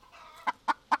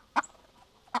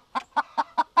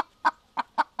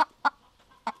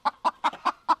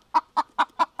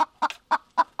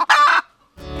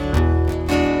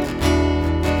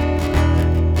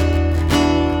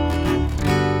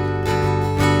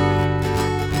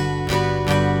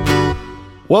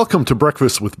Welcome to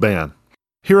Breakfast with Ban.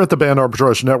 Here at the Ban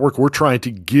Arbitrage Network, we're trying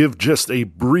to give just a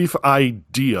brief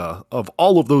idea of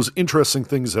all of those interesting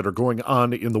things that are going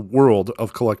on in the world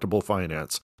of collectible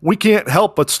finance. We can't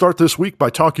help but start this week by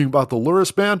talking about the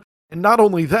Luris ban, and not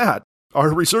only that,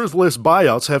 our reserve list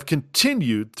buyouts have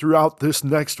continued throughout this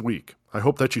next week. I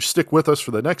hope that you stick with us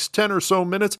for the next 10 or so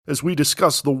minutes as we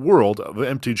discuss the world of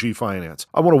MTG finance.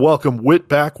 I want to welcome Whit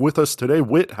back with us today.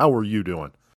 Whit, how are you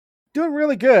doing? Doing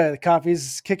really good.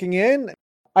 Coffee's kicking in.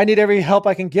 I need every help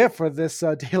I can get for this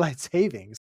daylight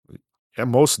savings.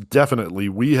 And most definitely,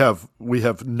 we have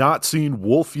not seen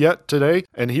Wolf yet today,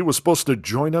 and he was supposed to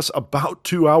join us about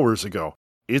 2 hours ago.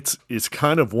 It's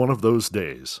kind of one of those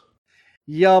days.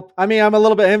 Yup. I mean, I'm a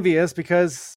little bit envious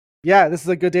because, yeah, this is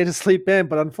a good day to sleep in,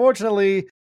 but unfortunately,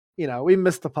 we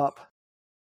missed the pup.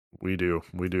 We do.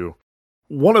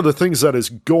 One of the things that is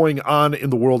going on in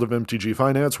the world of MTG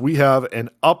finance, we have an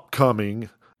upcoming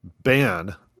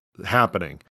ban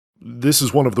happening. This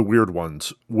is one of the weird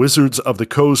ones. Wizards of the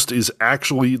Coast is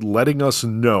actually letting us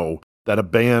know that a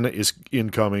ban is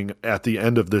incoming at the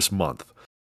end of this month.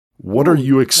 What are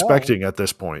you expecting at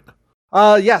this point?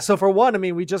 So for one, I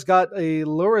mean, we just got a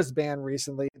Luris ban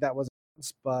recently that was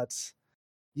announced, but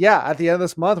yeah, at the end of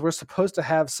this month, we're supposed to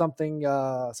have something,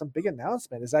 some big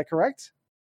announcement. Is that correct?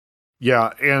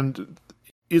 Yeah, and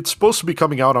it's supposed to be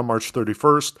coming out on March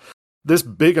 31st. This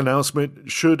big announcement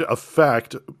should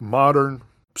affect Modern,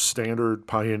 Standard,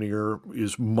 Pioneer,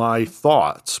 is my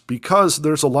thoughts, because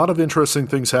there's a lot of interesting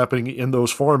things happening in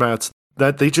those formats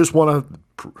that they just want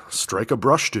to strike a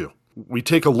brush to. We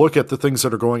take a look at the things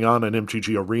that are going on in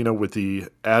MTG Arena with the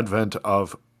advent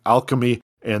of Alchemy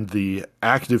and the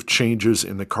active changes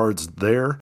in the cards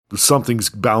there.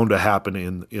 Something's bound to happen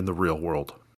in the real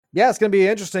world. Yeah, it's going to be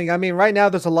interesting. I mean, right now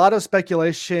there's a lot of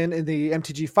speculation in the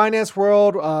MTG finance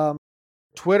world,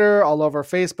 Twitter, all over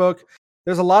Facebook.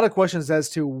 There's a lot of questions as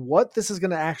to what this is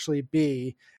going to actually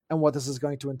be and what this is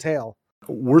going to entail.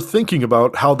 We're thinking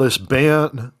about how this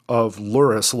ban of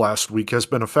Luris last week has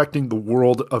been affecting the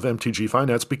world of MTG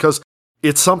finance because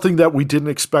it's something that we didn't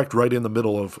expect right in the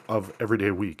middle of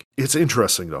Everyday Week. It's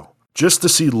interesting, though. Just to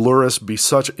see Luris be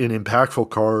such an impactful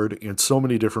card in so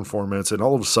many different formats, and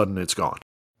all of a sudden it's gone.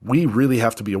 We really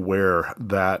have to be aware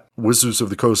that Wizards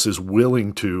of the Coast is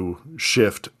willing to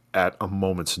shift at a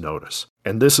moment's notice.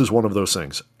 And this is one of those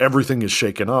things. Everything is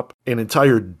shaken up. An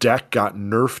entire deck got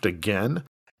nerfed again.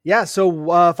 Yeah, so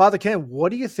Father Ken, what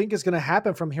do you think is going to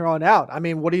happen from here on out? I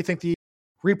mean, what do you think the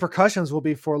repercussions will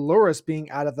be for Luris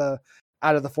being out of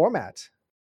the format?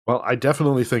 Well, I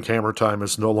definitely think Hammer Time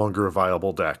is no longer a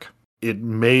viable deck. It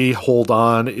may hold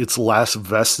on its last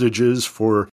vestiges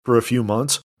for a few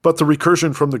months, but the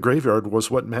recursion from the graveyard was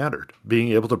what mattered. Being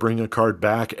able to bring a card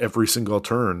back every single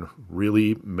turn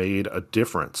really made a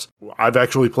difference. I've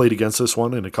actually played against this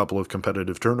one in a couple of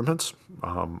competitive tournaments.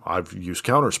 I've used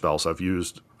counter spells. I've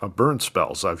used burn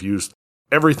spells. I've used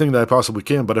everything that I possibly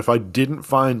can. But if I didn't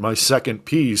find my second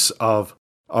piece of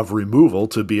removal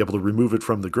to be able to remove it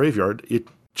from the graveyard, it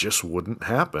just wouldn't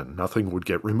happen. Nothing would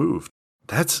get removed.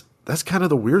 That's kind of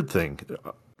the weird thing.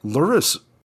 Luris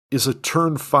is a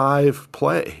turn 5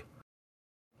 play.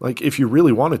 Like, if you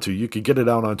really wanted to, you could get it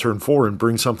out on turn 4 and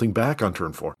bring something back on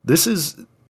turn 4. This is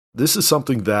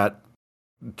something that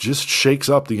just shakes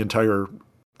up the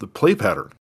play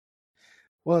pattern.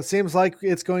 Well, it seems like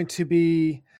it's going to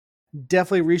be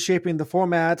definitely reshaping the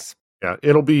formats. Yeah,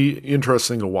 it'll be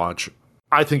interesting to watch.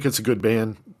 I think it's a good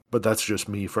ban, but that's just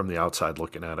me from the outside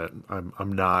looking at it.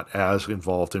 I'm not as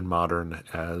involved in Modern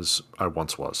as I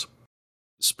once was.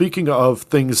 Speaking of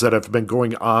things that have been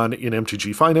going on in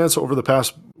MTG finance over the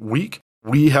past week,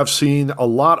 we have seen a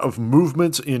lot of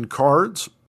movements in cards.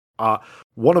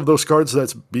 One of those cards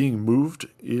that's being moved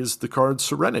is the card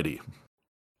Serenity.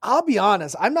 I'll be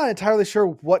honest, I'm not entirely sure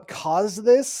what caused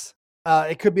this.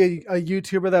 It could be a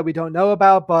YouTuber that we don't know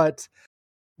about, but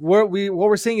what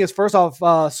we're seeing is, first off,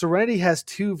 Serenity has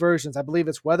 2 versions. I believe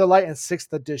it's Weatherlight and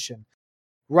 6th edition.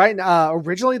 Right now,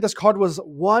 originally this card was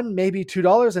 $1, maybe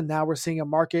 $2, and now we're seeing a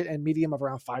market and medium of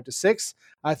around $5 to $6.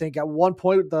 I think at one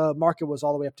point the market was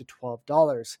all the way up to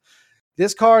 $12.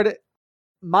 This card,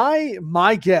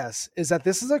 my guess is that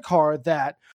this is a card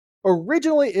that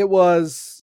originally it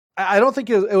was. I don't think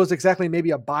it was exactly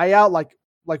maybe a buyout like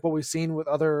what we've seen with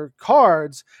other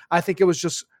cards. I think it was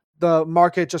just the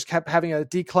market just kept having a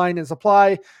decline in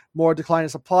supply, more decline in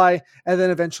supply, and then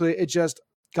eventually it just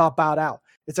got bowed out.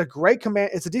 It's a great command.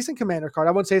 It's a decent commander card.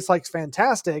 I wouldn't say it's like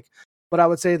fantastic, but I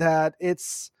would say that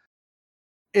it's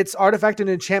artifact and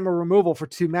enchantment removal for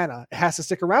 2 mana. It has to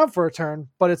stick around for a turn,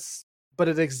 but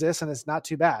it exists and it's not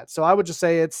too bad. So I would just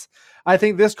say I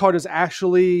think this card is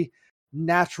actually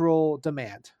natural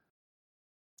demand.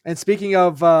 And speaking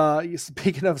of buyouts,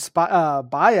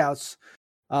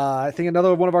 I think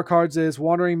another one of our cards is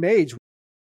Wandering Mage.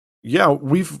 Yeah,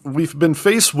 we've been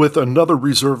faced with another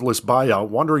reserve list buyout.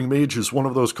 Wandering Mage is one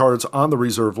of those cards on the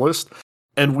reserve list,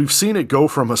 and we've seen it go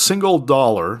from a single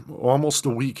dollar almost a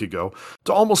week ago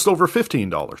to almost over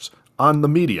 $15 on the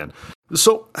median.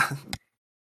 So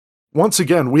once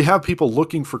again, we have people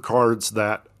looking for cards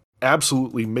that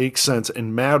absolutely make sense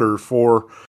and matter for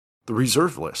the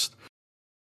reserve list.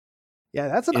 Yeah,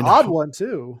 that's an odd one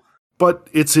too. But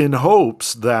it's in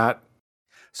hopes that...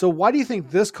 So why do you think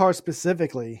this card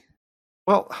specifically?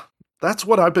 Well, that's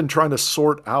what I've been trying to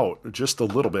sort out just a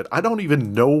little bit. I don't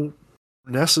even know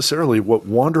necessarily what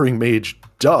Wandering Mage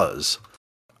does.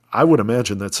 I would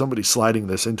imagine that somebody's sliding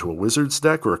this into a Wizard's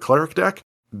deck or a Cleric deck,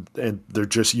 and they're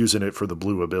just using it for the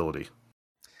blue ability.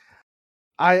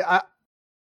 I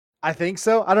think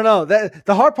so. I don't know.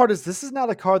 The hard part is this is not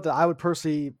a card that I would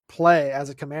personally play as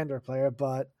a Commander player,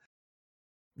 but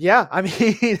yeah, I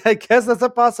mean, I guess that's a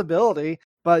possibility.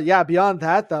 But yeah, beyond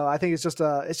that though, I think it's just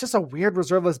a weird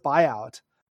reserve list buyout.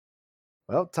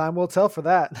 Well, time will tell for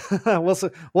that.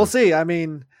 We'll see. I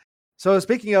mean, so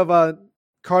speaking of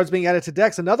cards being added to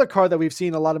decks, another card that we've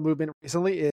seen a lot of movement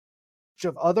recently is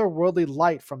of Otherworldly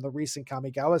Light from the recent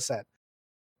Kamigawa set.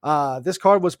 This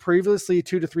card was previously $2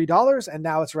 to $3, and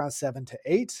now it's around $7 to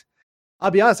 $8.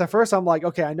 I'll be honest, at first I'm like,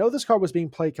 okay, I know this card was being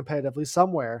played competitively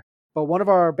somewhere, but one of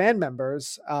our band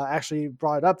members actually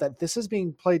brought it up that this is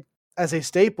being played as a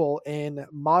staple in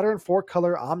modern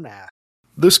 4-color Omnath.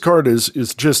 This card is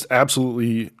just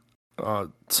absolutely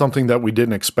something that we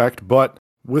didn't expect, but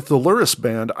with the Lurrus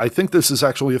band, I think this is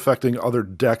actually affecting other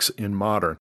decks in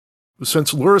Modern.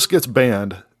 Since Lurrus gets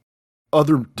banned,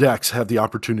 other decks have the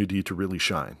opportunity to really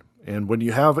shine. And when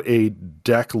you have a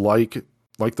deck like the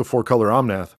 4-color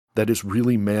Omnath that is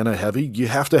really mana heavy, you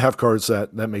have to have cards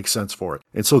that make sense for it.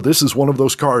 And so this is one of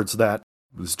those cards that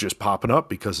is just popping up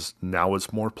because now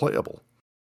it's more playable.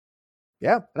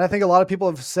 Yeah, and I think a lot of people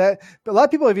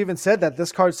have even said that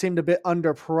this card seemed a bit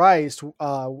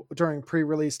underpriced during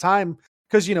pre-release time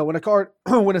because, you know, when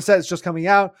a set is just coming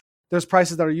out, there's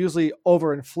prices that are usually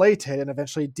overinflated and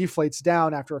eventually deflates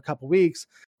down after a couple weeks.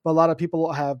 But a lot of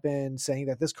people have been saying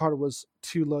that this card was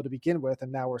too low to begin with,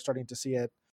 and now we're starting to see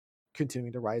it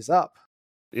continuing to rise up.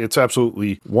 It's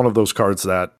absolutely one of those cards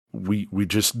that we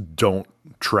just don't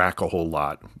track a whole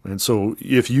lot. And so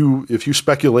if you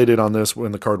speculated on this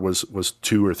when the card was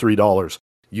 $2 or $3,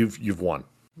 you've won.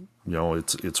 You know,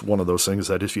 it's one of those things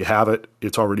that if you have it,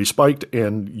 it's already spiked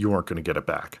and you aren't going to get it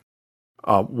back.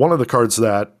 One of the cards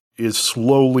that is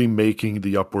slowly making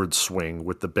the upward swing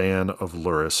with the ban of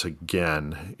Lurrus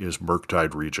again is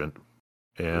Murktide Regent.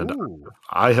 And ooh.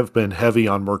 I have been heavy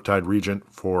on Murktide Regent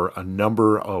for a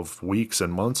number of weeks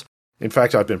and months. In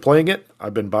fact, I've been playing it.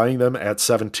 I've been buying them at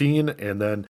 17 and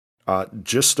then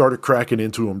just started cracking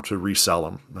into them to resell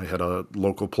them. I had a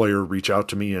local player reach out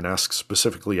to me and ask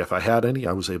specifically if I had any.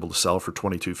 I was able to sell for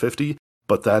 $22.50,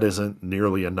 but that isn't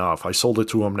nearly enough. I sold it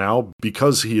to him now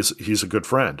because he's a good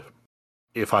friend.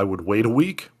 If I would wait a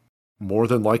week, more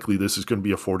than likely this is going to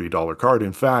be a $40 card.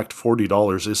 In fact,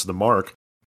 $40 is the mark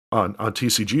on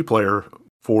TCG Player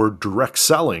for direct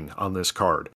selling on this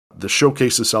card. The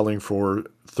showcase is selling for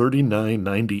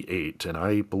 $39.98, and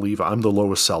I believe I'm the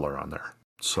lowest seller on there.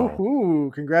 So,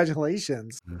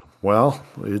 congratulations! Well,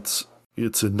 it's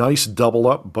a nice double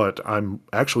up, but I'm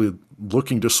actually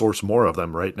looking to source more of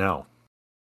them right now.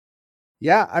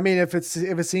 Yeah, I mean, if it's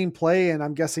seen play, and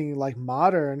I'm guessing like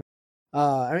Modern,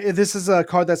 I mean, if this is a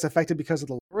card that's affected because of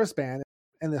the Lurrus ban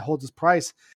and it holds its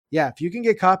price. Yeah, if you can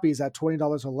get copies at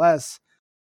 $20 or less,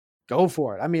 go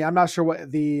for it. I mean, I'm not sure what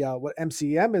what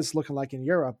MCM is looking like in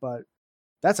Europe, but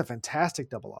that's a fantastic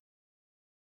double up.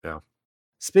 Yeah.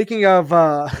 Speaking of,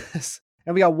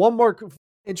 and we got one more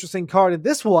interesting card. And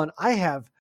this one, I have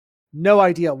no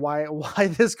idea why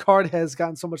this card has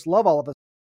gotten so much love all of a sudden.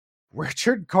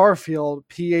 Richard Garfield,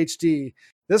 PhD.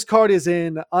 This card is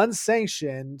in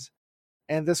Unsanctioned,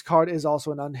 and this card is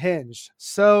also an Unhinged.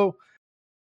 So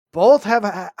both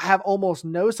have almost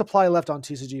no supply left on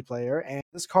TCG Player, and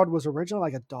this card was originally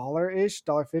like $1-ish,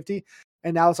 $1.50,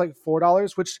 and now it's like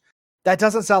 $4, which that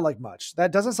doesn't sound like much.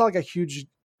 That doesn't sound like a huge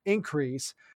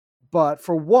increase, but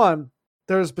for one,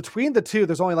 there's between the two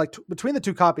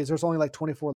copies, there's only like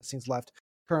 24 listings left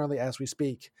currently as we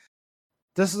speak.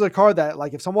 This is a card that,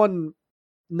 like, if someone,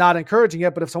 not encouraging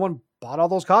it, but if someone bought all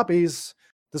those copies,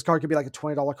 this card could be like a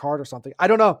 $20 card or something. I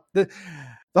don't know.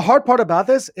 The hard part about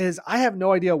this is I have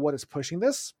no idea what is pushing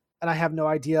this, and I have no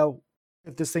idea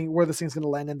where this thing's going to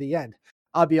land in the end.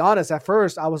 I'll be honest, at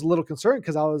first I was a little concerned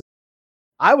because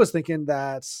I was thinking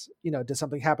that, did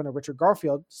something happen to Richard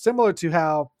Garfield? Similar to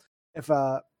how if,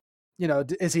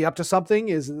 is he up to something?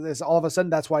 Is all of a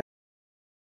sudden that's why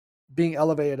being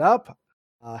elevated up?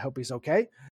 I hope he's okay.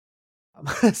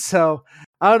 So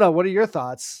I don't know. What are your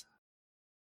thoughts?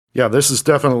 Yeah, this is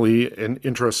definitely an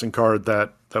interesting card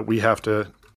that we have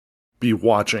to be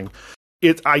watching.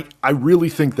 I really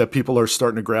think that people are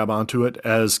starting to grab onto it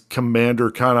as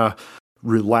Commander kind of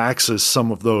relaxes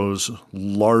some of those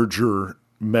larger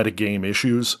metagame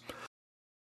issues.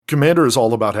 Commander is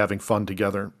all about having fun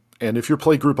together. And if your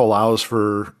playgroup allows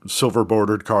for silver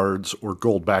bordered cards or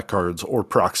gold back cards or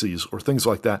proxies or things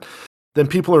like that, then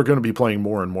people are going to be playing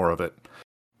more and more of it.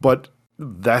 But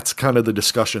that's kind of the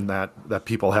discussion that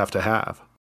people have to have.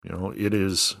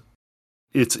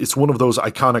 It's one of those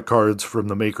iconic cards from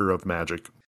the maker of Magic.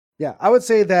 Yeah, I would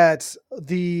say that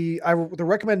the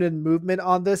recommended movement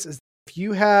on this is if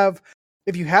you have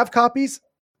copies,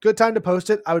 good time to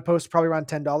post it. I would post probably around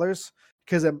 $10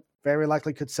 because it very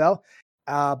likely could sell.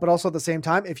 But also at the same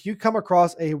time, if you come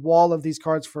across a wall of these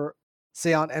cards for,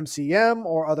 say, on MCM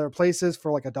or other places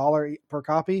for like $1 per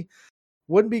copy,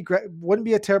 wouldn't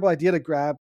be a terrible idea to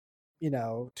grab, 2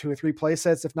 or 3 play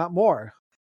sets, if not more.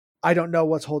 I don't know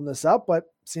what's holding this up, but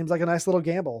seems like a nice little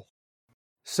gamble.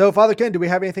 So, Father Ken, do we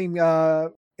have anything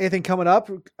coming up?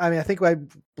 I mean, I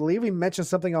believe we mentioned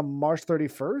something on March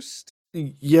 31st.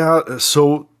 Yeah,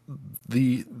 so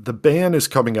the ban is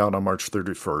coming out on March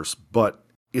 31st, but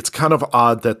it's kind of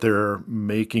odd that they're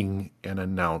making an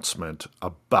announcement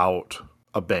about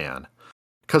a ban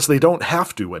because they don't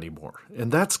have to anymore.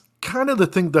 And that's kind of the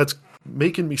thing that's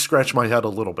making me scratch my head a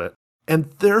little bit.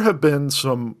 And there have been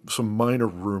some minor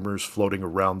rumors floating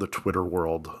around the Twitter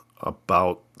world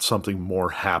about something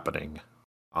more happening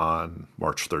on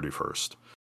March 31st.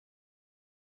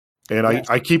 And yes.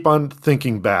 I keep on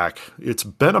thinking back. It's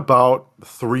been about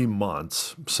 3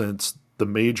 months since the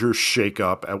major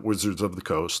shakeup at Wizards of the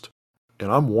Coast.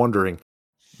 And I'm wondering,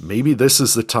 maybe this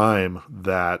is the time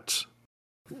that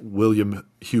William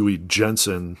Huey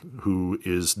Jensen, who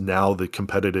is now the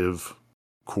competitive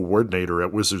coordinator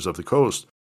at Wizards of the Coast,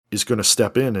 is going to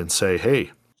step in and say,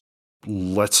 hey,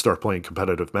 let's start playing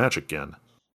competitive Magic again.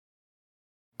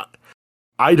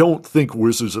 I don't think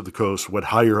Wizards of the Coast would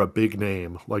hire a big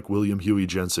name like William Huey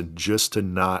Jensen just to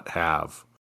not have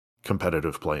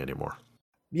competitive play anymore.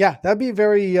 Yeah, that'd be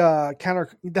very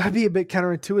that'd be a bit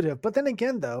counterintuitive. But then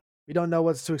again, though, we don't know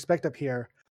what's to expect up here.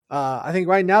 I think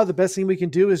right now the best thing we can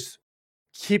do is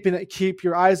keep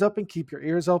your eyes open, keep your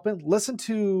ears open, listen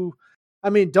to. I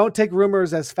mean, don't take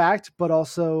rumors as fact, but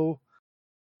also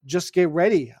just get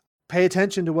ready. Pay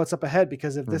attention to what's up ahead,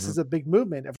 because if this is a big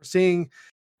movement, if we're seeing,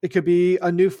 it could be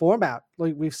a new format.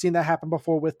 Like we've seen that happen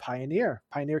before with Pioneer.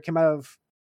 Pioneer came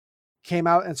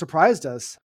out and surprised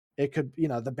us. It could,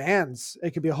 the bans.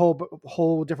 It could be a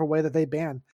whole different way that they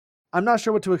ban. I'm not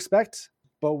sure what to expect,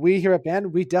 but we here at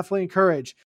Band, we definitely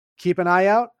encourage, keep an eye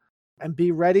out and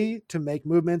be ready to make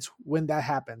movements when that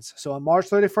happens. So on March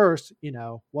 31st,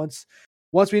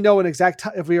 once we know an exact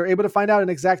time, if we are able to find out an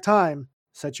exact time,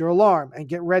 set your alarm and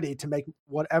get ready to make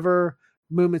whatever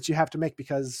movements you have to make,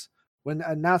 because when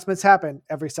announcements happen,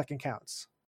 every second counts.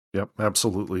 Yep,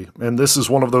 absolutely. And this is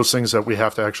one of those things that we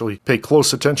have to actually pay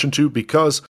close attention to,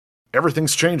 because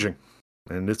everything's changing,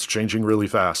 and it's changing really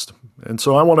fast. And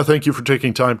so I want to thank you for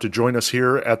taking time to join us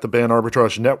here at the Ban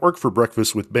Arbitrage Network for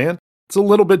Breakfast with Ban. It's a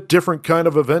little bit different kind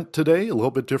of event today, a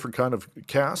little bit different kind of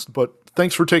cast, but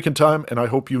thanks for taking time, and I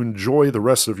hope you enjoy the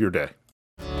rest of your day.